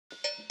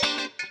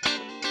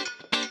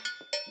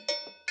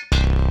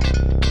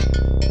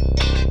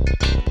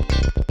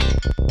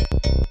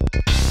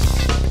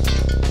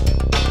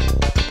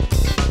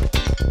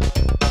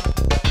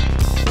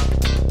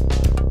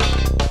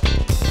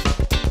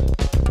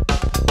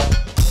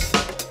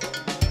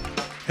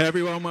Hey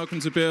everyone,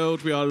 welcome to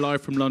Build. We are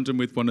live from London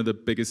with one of the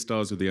biggest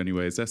stars of The Only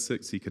Way is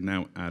Essex. He can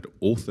now add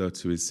author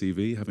to his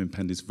CV, having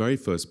penned his very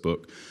first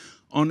book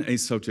on a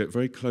subject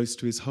very close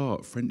to his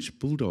heart, French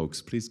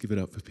Bulldogs. Please give it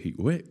up for Pete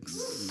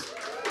Wicks.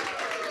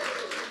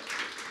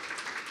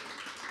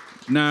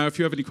 Now, if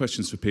you have any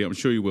questions for Pete, I'm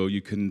sure you will,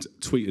 you can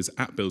tweet us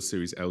at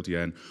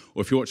BuildSeriesLDN,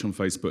 or if you watch on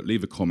Facebook,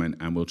 leave a comment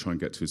and we'll try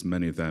and get to as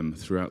many of them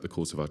throughout the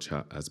course of our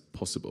chat as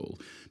possible.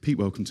 Pete,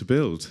 welcome to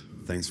Build.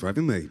 Thanks for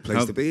having me.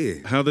 Pleased to be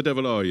here. How the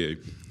devil are you?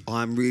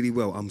 I'm really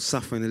well. I'm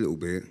suffering a little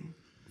bit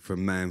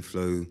from man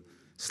flu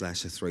 / a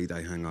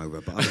 3-day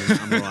hangover, but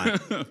I'm all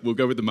right. We'll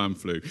go with the man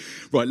flu.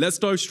 Right, let's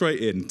dive straight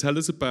in. Tell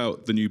us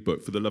about the new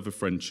book, For the Love of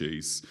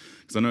Frenchies,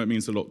 because I know it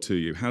means a lot to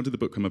you. How did the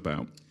book come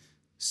about?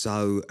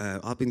 So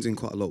I've been doing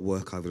quite a lot of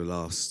work over the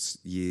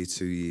last year,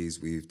 2 years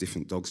with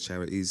different dogs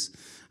charities.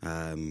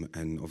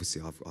 And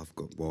obviously I've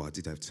got, well, I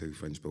did have 2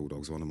 French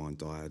Bulldogs. One of mine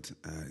died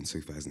in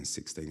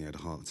 2016. He had a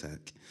heart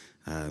attack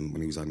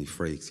when he was only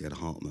 3 because he had a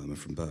heart murmur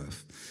from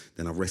birth.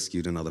 Then I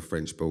rescued another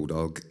French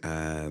Bulldog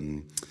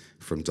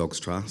from Dogs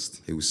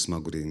Trust, who was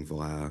smuggled in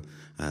via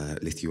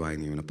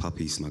Lithuania in a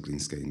puppy smuggling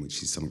scheme,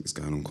 which is something that's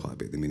going on quite a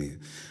bit at the minute.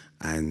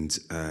 And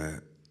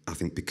I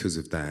think because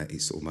of that,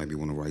 it sort of made me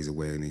want to raise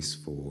awareness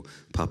for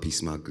puppy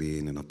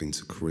smuggling, and I've been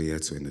to Korea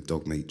to in the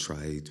dog meat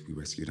trade. We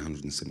rescued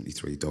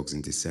 173 dogs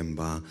in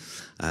December,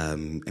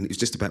 and it was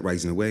just about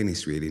raising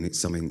awareness, really, and it's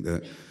something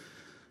that,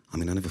 I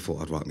mean, I never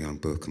thought I'd write my own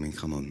book. I mean,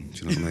 come on,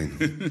 do you know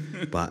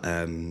what I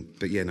mean?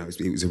 But yeah, no,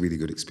 it was a really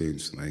good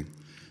experience for me.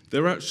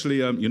 They're actually,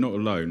 you're not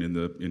alone in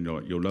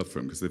your love for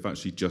them, because they've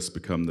actually just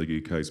become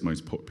the UK's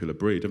most popular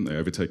breed, haven't they,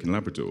 overtaken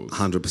Labradors?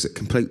 100%,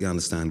 completely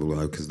understandable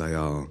though, because they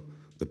are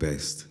the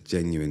best,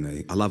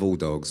 genuinely. I love all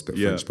dogs, but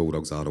French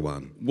Bulldogs are the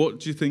one.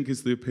 What do you think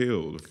is the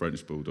appeal of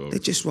French Bulldogs? They're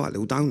just right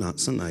little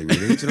donuts, aren't they,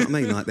 really? Do you know what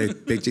I mean? Like,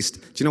 they're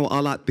just... Do you know what? I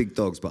like big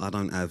dogs, but I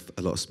don't have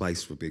a lot of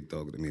space for a big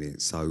dog at the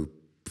minute. So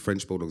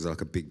French Bulldogs are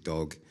like a big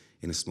dog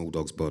in a small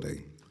dog's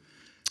body.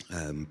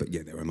 But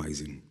yeah, they're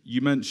amazing.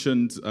 You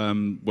mentioned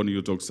one of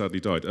your dogs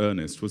sadly died,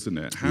 Ernest, wasn't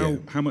it?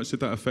 How much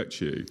did that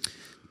affect you?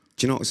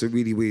 Do you know, it's a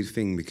really weird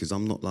thing, because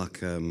I'm not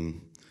like...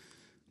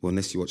 well,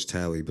 unless you watch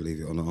TOWIE, believe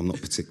it or not, I'm not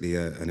particularly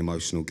an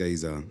emotional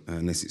geezer,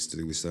 unless it's to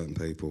do with certain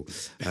people.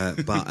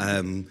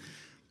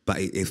 But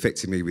it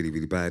affected me really,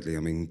 really badly.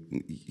 I mean,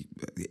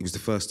 it was the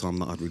first time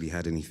that I'd really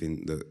had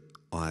anything that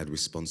I had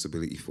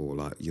responsibility for,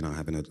 like, you know,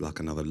 having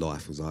another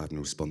life was I having a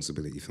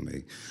responsibility for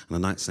me. And I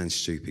know it sounds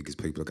stupid because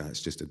people go,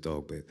 it's just a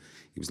dog, but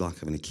it was like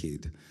having a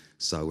kid.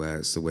 So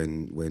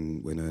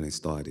when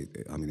Ernest died,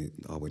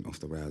 I went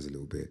off the rails a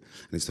little bit.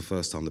 And it's the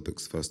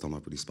book's the first time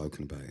I've really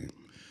spoken about it.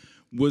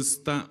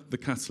 Was that the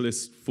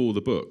catalyst for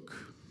the book?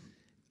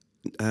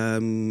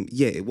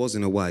 Yeah, it was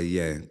in a way,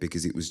 yeah,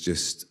 because it was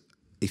just,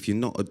 if you're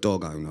not a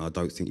dog owner, I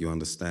don't think you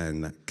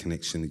understand that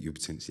connection that you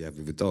potentially have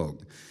with a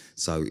dog.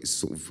 So it's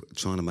sort of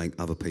trying to make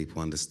other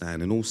people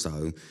understand. And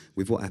also,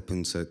 with what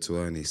happened to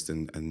Ernest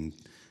and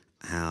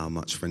how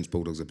much French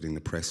Bulldogs have been in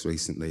the press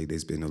recently,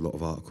 there's been a lot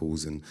of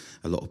articles and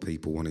a lot of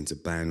people wanting to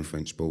ban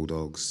French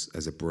Bulldogs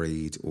as a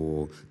breed,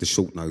 or the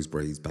short-nosed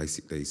breeds,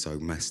 basically, so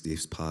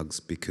Mastiffs, Pugs,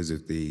 because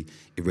of the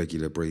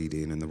irregular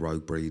breeding and the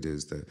rogue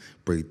breeders that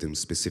breed them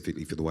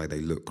specifically for the way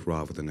they look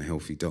rather than a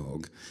healthy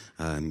dog.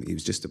 It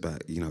was just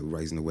about, you know,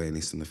 raising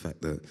awareness and the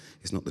fact that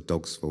it's not the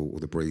dog's fault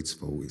or the breed's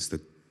fault, it's the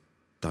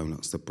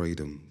donuts that breed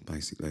them,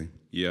 basically.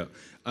 Yeah.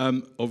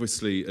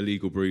 Obviously,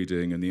 illegal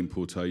breeding and the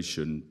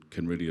importation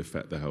can really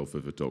affect the health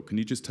of a dog. Can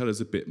you just tell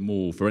us a bit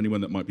more, for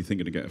anyone that might be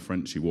thinking to get a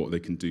Frenchie, what they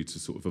can do to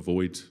sort of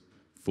avoid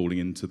falling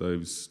into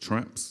those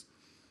traps?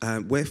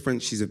 Where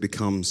Frenchies have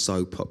become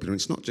so popular, and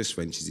it's not just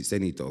Frenchies, it's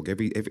any dog.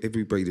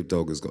 Every breed of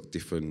dog has got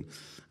different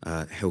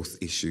health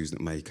issues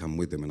that may come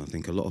with them, and I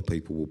think a lot of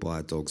people will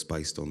buy dogs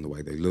based on the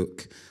way they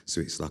look,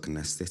 so it's like an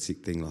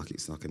aesthetic thing, like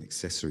it's like an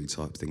accessory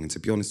type thing. And to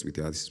be honest with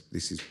you,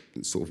 this is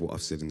sort of what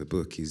I've said in the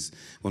book, is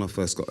when I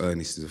first got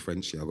Ernest as a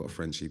Frenchie, I got a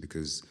Frenchie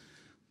because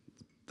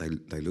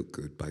they look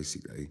good,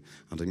 basically.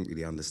 I didn't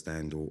really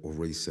understand or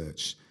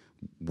research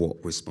what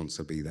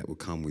responsibility that would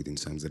come with in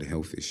terms of the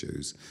health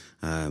issues.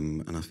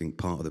 And I think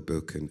part of the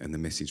book and the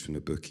message from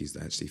the book is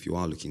that actually if you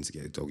are looking to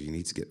get a dog, you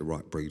need to get the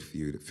right breed for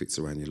you that fits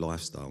around your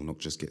lifestyle, not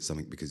just get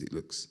something because it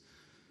looks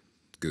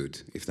good,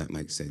 if that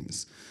makes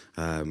sense.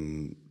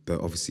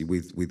 But obviously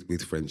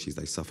with Frenchies,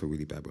 they suffer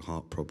really bad with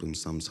heart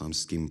problems, sometimes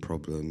skin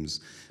problems.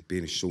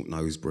 Being a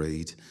short-nosed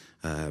breed,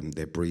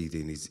 their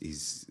breeding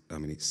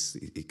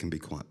it can be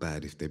quite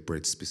bad if they're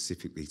bred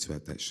specifically to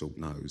have that short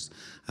nose.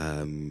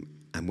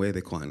 And where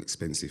they're quite an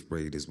expensive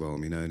breed as well. I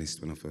mean,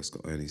 Ernest, when I first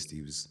got Ernest,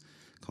 he was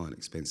quite an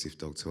expensive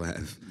dog to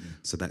have. Yeah.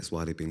 So that's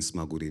why they've been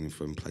smuggled in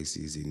from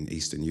places in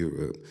Eastern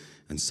Europe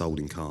and sold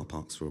in car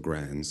parks for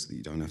 £1,000, so that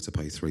you don't have to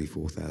pay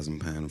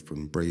 £3,000–4,000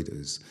 from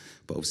breeders.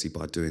 But obviously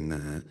by doing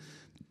that,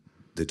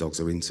 the dogs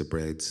are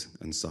interbred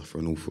and suffer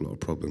an awful lot of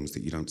problems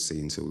that you don't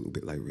see until a little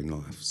bit later in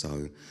life.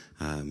 So,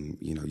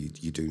 you know,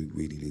 you do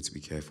really need to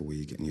be careful where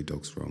you're getting your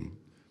dogs from.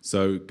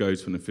 So go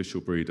to an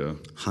official breeder.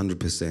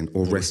 100%,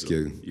 or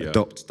rescue. Yeah.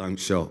 Adopt, don't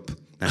shop.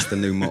 That's the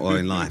new motto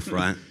in life,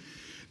 right?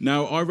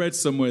 Now, I read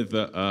somewhere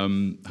that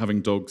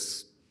having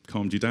dogs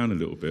calmed you down a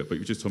little bit, but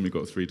you just told me you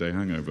got a 3-day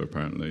hangover,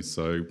 apparently.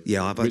 So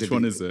yeah, which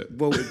one is it?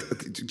 Well,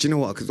 do you know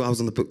what? Because I was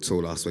on the book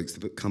tour last week, so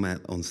the book come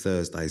out on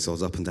Thursday, so I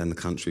was up and down the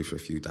country for a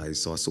few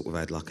days, so I sort of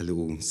had like a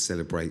little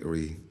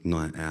celebratory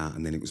night out,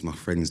 and then it was my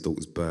friend's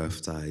daughter's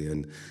birthday,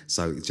 and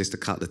so it's just a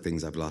couple of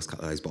things over the last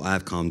couple of days, but I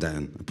have calmed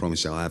down. I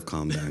promise you, I have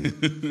calmed down.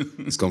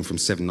 It's gone from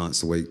 7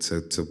 nights a week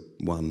to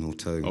 1 or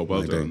 2. Oh,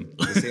 well done.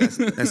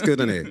 See, that's good,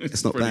 isn't it?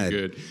 It's not bad.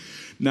 Good.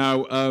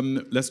 Now,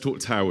 let's talk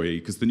TOWIE,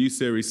 because the new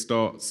series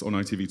starts on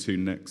ITV2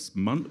 next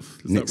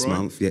month. Is next that right?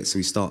 month, yeah. So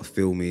we start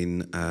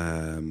filming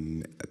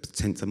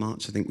 10th of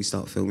March, I think we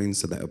start filming,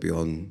 so that'll be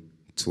on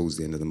towards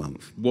the end of the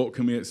month. What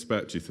can we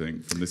expect, do you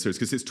think, from this series?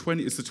 Because it's the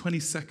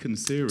 22nd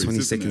series, 22nd,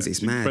 isn't it?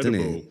 it's mad, incredible.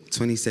 isn't it?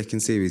 22nd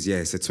series,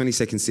 yeah. So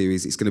 22nd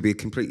series, it's going to be a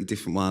completely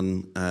different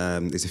one.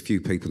 There's a few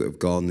people that have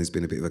gone. There's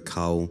been a bit of a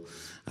cull.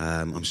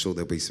 I'm sure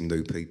there'll be some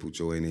new people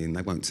joining.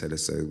 They won't tell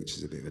us who, which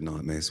is a bit of a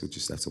nightmare, so we'll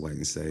just have to wait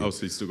and see. Oh,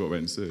 so you've still got to wait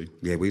and see?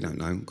 Yeah, we don't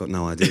know. Got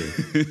no idea.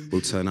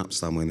 We'll turn up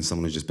somewhere and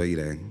someone will just be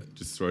there.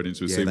 Just throw it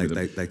into a scene with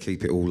them. They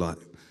keep it all like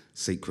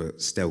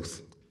secret,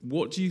 stealth.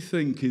 What do you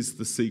think is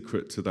the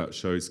secret to that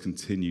show's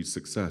continued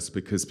success?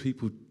 Because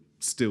people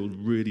still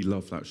really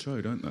love that show,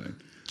 don't they?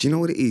 Do you know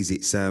what it is?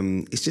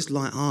 It's just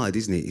light-hearted,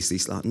 isn't it?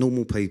 It's like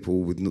normal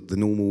people with the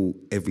normal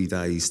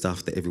everyday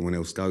stuff that everyone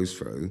else goes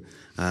through.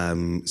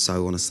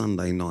 So on a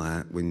Sunday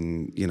night,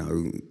 when you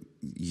know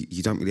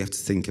you don't really have to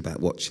think about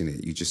watching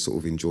it, you just sort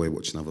of enjoy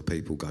watching other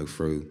people go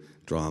through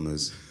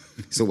dramas.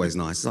 It's always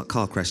nice. It's like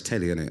car crash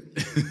telly, isn't it?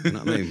 You know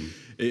what I mean?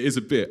 It is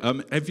a bit.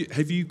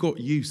 Have you got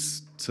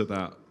used to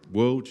that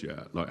world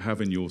yet? Like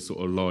having your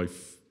sort of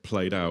life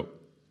played out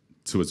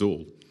to us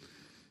all?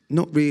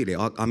 Not really.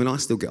 I mean,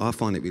 I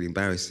find it really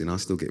embarrassing. I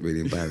still get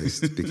really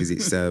embarrassed because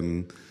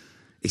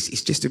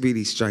it's just a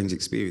really strange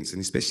experience,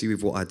 and especially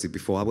with what I did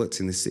before. I worked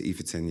in the city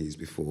for 10 years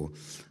before,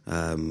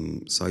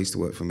 so I used to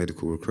work for a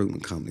medical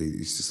recruitment company that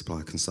used to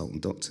supply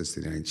consultant doctors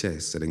to the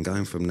NHS. So then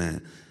going from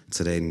that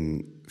to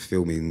then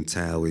filming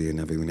TOWIE and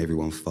having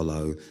everyone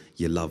follow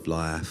your love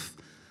life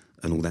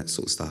and all that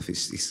sort of stuff,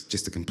 it's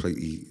just a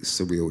completely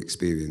surreal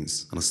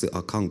experience, and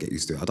I can't get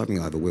used to it. I don't think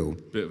I ever will.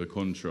 Bit of a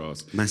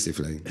contrast.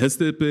 Massively. Has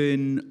there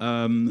been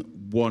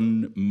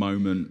one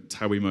moment,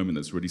 TOWIE moment,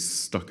 that's really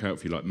stuck out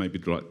for you? Like maybe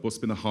like what's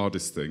been the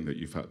hardest thing that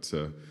you've had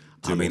to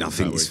do? I mean, I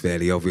think it's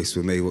fairly obvious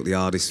for me what the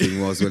hardest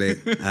thing was with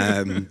it.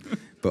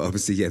 But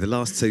obviously, yeah, the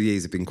last 2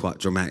 years have been quite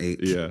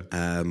dramatic. Yeah.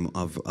 I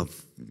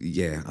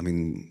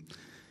mean,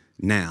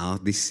 now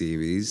this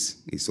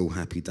series, it's all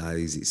happy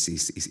days.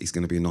 It's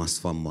going to be a nice,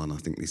 fun one. I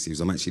think this series.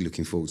 I'm actually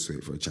looking forward to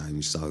it for a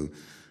change. So,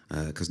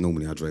 because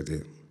normally I dread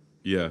it.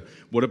 Yeah.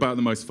 What about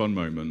the most fun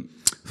moment?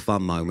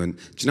 Fun moment.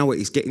 Do you know what?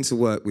 It's getting to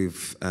work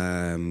with,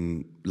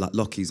 like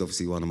Lockie's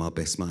obviously one of my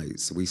best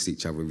mates. So we see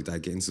each other every day,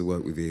 getting to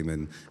work with him,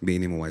 and me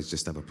and him always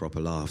just have a proper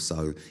laugh.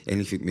 So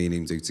anything me and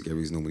him do together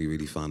is normally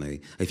really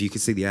funny. If you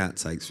could see the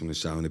outtakes from the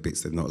show and the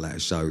bits they've not let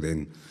us show,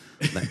 then,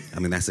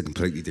 that's a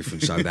completely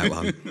different show, that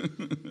one.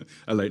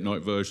 A late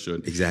night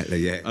version. Exactly,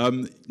 yeah.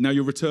 Now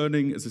you're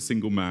returning as a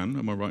single man,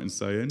 am I right in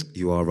saying?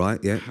 You are right,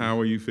 yeah. How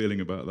are you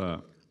feeling about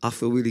that? I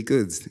feel really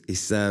good.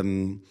 It's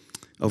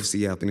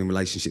obviously, yeah, I've been in a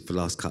relationship for the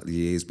last couple of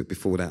years, but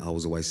before that I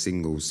was always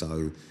single,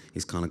 so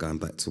it's kind of going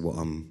back to what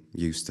I'm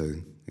used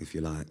to, if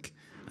you like.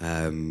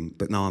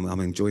 But no, I'm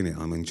enjoying it.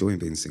 I'm enjoying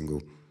being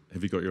single.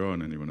 Have you got your eye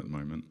on anyone at the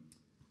moment?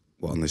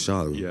 What, on the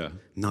show? Yeah.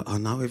 No, I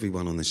know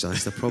everyone on the show.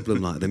 It's the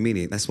problem, like, the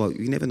minute. That's why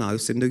you never know.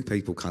 Some new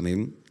people come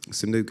in,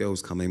 some new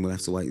girls come in. We'll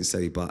have to wait and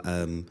see. But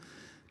no,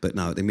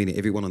 at the minute,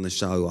 everyone on the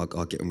show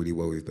I get on really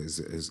well with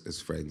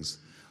as friends.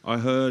 I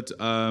heard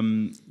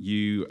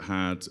you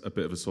had a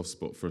bit of a soft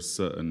spot for a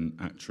certain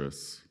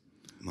actress.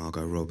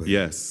 Margot Robbie.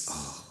 Yes.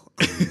 Oh,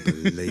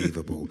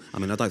 unbelievable. I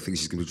mean, I don't think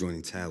she's going to be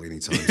joining TOWIE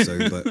anytime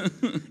soon, but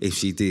if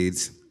she did,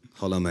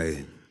 holla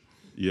me.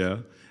 Yeah.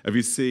 Have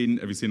you seen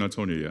I,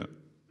 Tonya yet?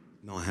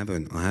 No, I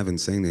haven't. I haven't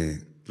seen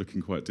it.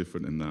 Looking quite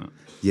different in that.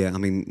 Yeah, I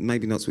mean,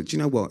 maybe not. Do you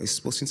know what?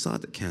 It's what's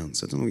inside that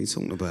counts. I don't know what you're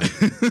talking about.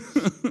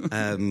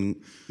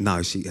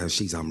 No,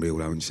 she's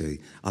unreal, isn't she?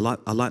 I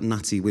like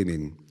nutty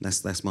women.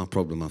 That's my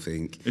problem, I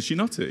think. Is she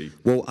nutty?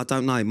 Well, I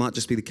don't know. It might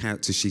just be the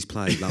character she's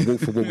played. Like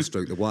Wolf of Wall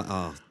Street, the white.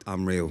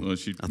 Unreal. Well, I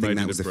think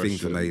that was the thing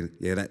for me.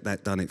 Yeah,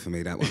 that done it for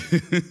me. That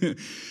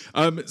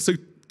one. So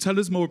tell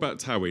us more about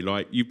TOWIE.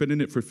 Like, you've been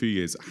in it for a few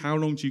years. How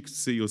long do you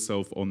see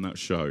yourself on that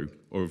show?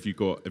 Or have you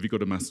got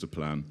a master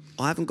plan?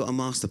 I haven't got a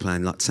master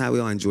plan. Like TOWIE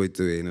I enjoy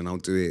doing, and I'll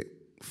do it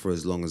for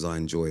as long as I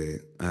enjoy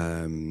it.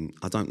 I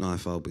don't know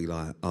if I'll be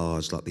like,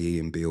 it's like the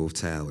Ian Beale of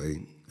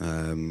TOWIE.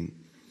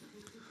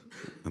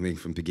 I mean,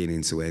 from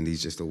beginning to end,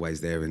 he's just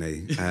always there, isn't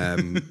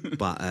he?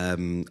 But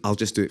I'll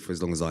just do it for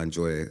as long as I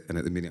enjoy it, and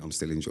at the minute I'm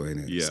still enjoying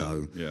it. Yeah,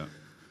 so. Yeah.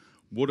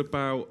 What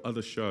about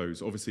other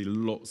shows? Obviously,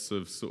 lots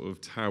of sort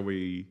of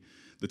TOWIE...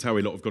 The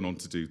TOWIE lot have gone on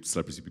to do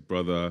Celebrity Big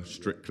Brother,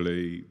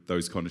 Strictly,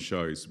 those kind of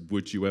shows.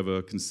 Would you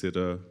ever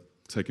consider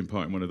taking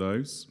part in one of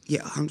those?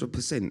 Yeah,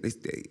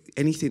 100%.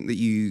 Anything that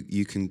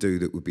you can do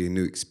that would be a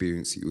new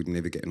experience that you would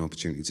never get an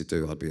opportunity to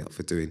do, I'd be up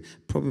for doing.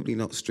 Probably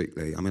not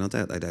strictly. I mean, I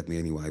doubt they'd have me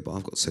anyway, but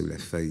I've got 2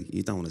 left feet.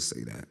 You don't want to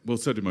see that. Well,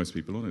 so do most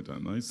people on it,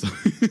 don't they? So.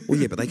 Well,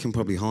 yeah, but they can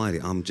probably hide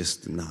it. I'm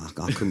just,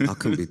 I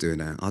couldn't be doing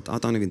that. I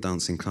don't even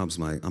dance in clubs,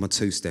 mate. I'm a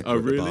 2-stepper Oh,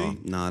 at the really? bar.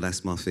 No,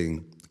 that's my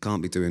thing.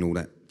 Can't be doing all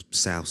that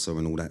salsa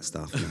and all that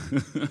stuff.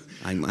 No.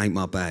 ain't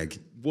my bag.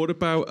 What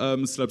about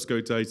Celebs Go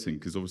Dating?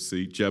 Because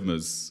obviously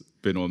Gemma's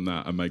been on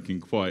that and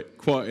making quite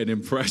an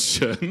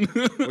impression.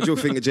 What do you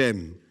think of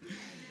Gem?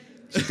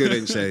 She's good,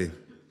 isn't she?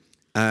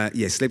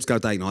 Yeah, Celebs Go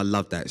Dating. I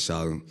love that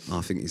show.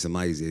 I think it's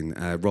amazing.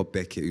 Rob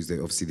Beckett, who's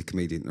obviously the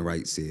comedian,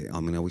 narrates it. I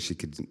mean, I wish he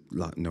could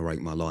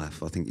narrate my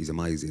life. I think he's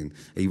amazing.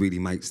 He really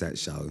makes that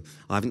show.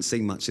 I haven't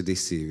seen much of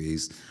this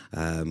series,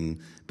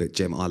 but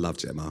Gemma, I love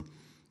Gemma.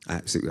 I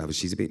absolutely love her.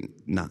 She's a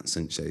bit nuts,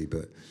 isn't she?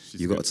 But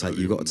you've got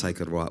to take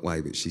her the right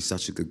way. But she's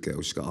such a good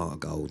girl. She's got heart of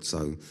gold.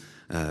 So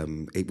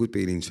it would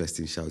be an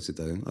interesting show to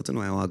do. I don't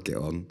know how I'd get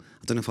on.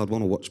 I don't know if I'd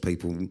want to watch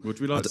people. Would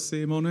we like to see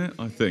him on it?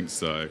 I think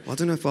so. I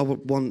don't know if I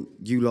would want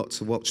you lot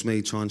to watch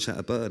me try and chat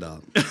a bird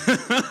up. Do you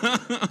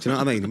know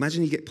what I mean?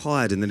 Imagine you get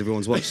pied and then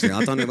everyone's watching it.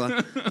 I don't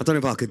know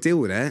if I could deal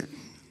with that.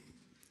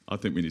 I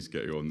think we need to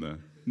get you on there.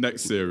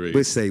 Next series.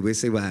 We'll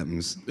see what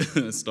happens.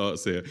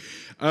 Starts here.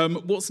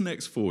 What's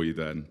next for you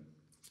then?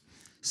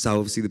 So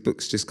obviously the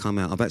book's just come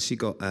out. I've actually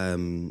got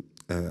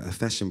a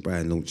fashion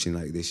brand launching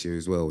later this year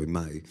as well in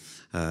May,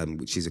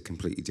 which is a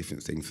completely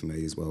different thing for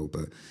me as well.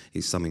 But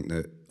it's something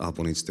that I've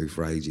wanted to do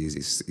for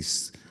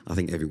ages. I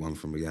think everyone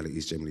from reality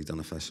has generally done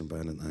a fashion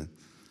brand, haven't they?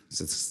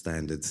 It's a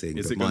standard thing.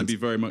 Is it going to be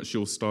very much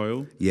your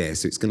style? Yeah,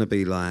 so it's going to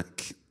be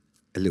like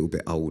a little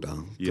bit older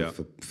yeah.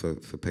 for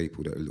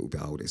people that are a little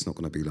bit older. It's not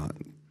going to be like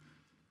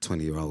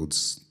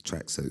 20-year-olds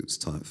tracksuits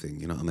type thing,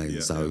 you know what I mean?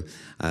 Yeah, so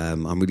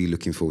I'm really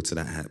looking forward to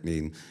that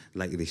happening.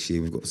 Later this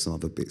year, we've got some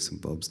other bits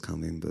and bobs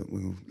coming, but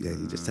you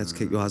just have to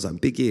keep your eyes open.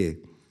 Big year.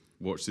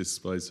 Watch this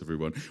space,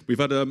 everyone. We've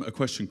had a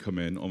question come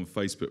in on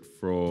Facebook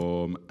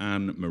from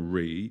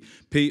Anne-Marie.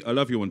 Pete, I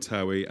love you on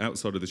TOWIE.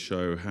 Outside of the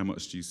show, how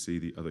much do you see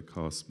the other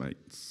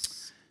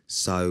castmates?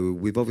 So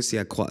we've obviously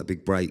had quite a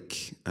big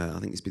break. I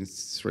think it's been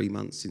 3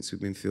 months since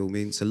we've been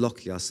filming. So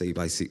Lockie I see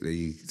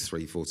basically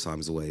 3-4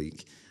 times a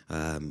week.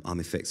 I'm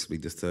effectively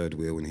the third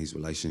wheel in his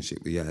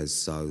relationship with Yaz.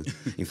 So,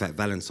 in fact,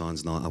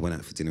 Valentine's night, I went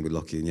out for dinner with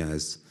Lockie and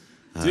Yaz.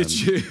 Did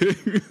you?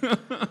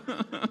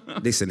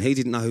 Listen, he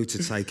didn't know who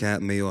to take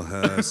out, me or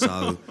her,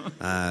 so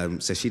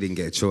she didn't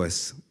get a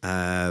choice.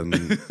 I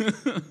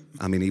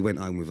mean, he went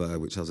home with her,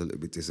 which I was a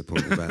little bit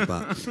disappointed about.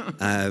 But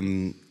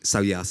so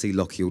yeah, I see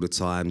Lockie all the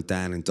time.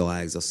 Dan and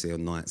Diags I see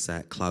on nights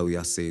out. Chloe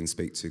I see and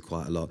speak to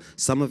quite a lot.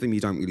 Some of them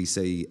you don't really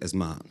see as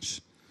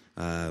much.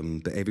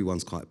 But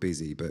everyone's quite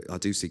busy, but I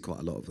do see quite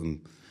a lot of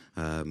them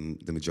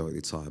the majority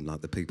of the time,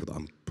 like the people that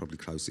I'm probably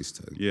closest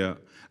to. Yeah.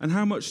 And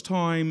how much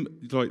time,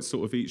 like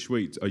sort of each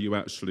week, are you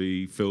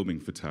actually filming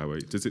for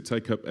TOWIE? Does it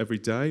take up every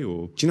day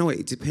or? Do you know what?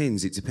 It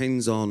depends. It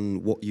depends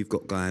on what you've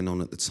got going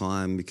on at the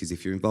time, because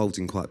if you're involved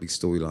in quite big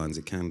storylines,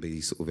 it can be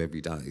sort of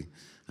every day,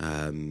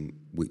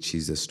 which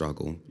is a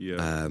struggle.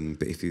 Yeah.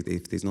 But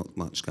if there's not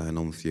much going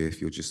on for you, if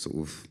you're just sort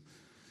of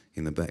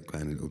in the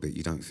background a little bit,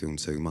 you don't film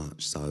too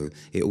much. So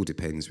it all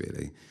depends,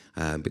 really.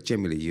 But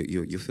generally,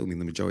 you're filming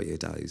the majority of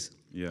days.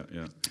 Yeah,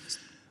 yeah.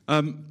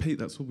 Pete,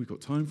 that's all we've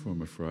got time for,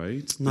 I'm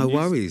afraid. No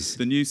worries.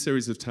 The new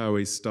series of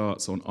TOWIE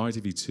starts on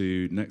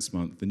ITV2 next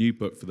month. The new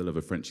book, For the Love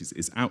of Frenchies,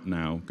 is out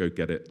now. Go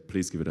get it.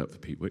 Please give it up for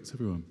Pete Wicks,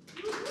 everyone.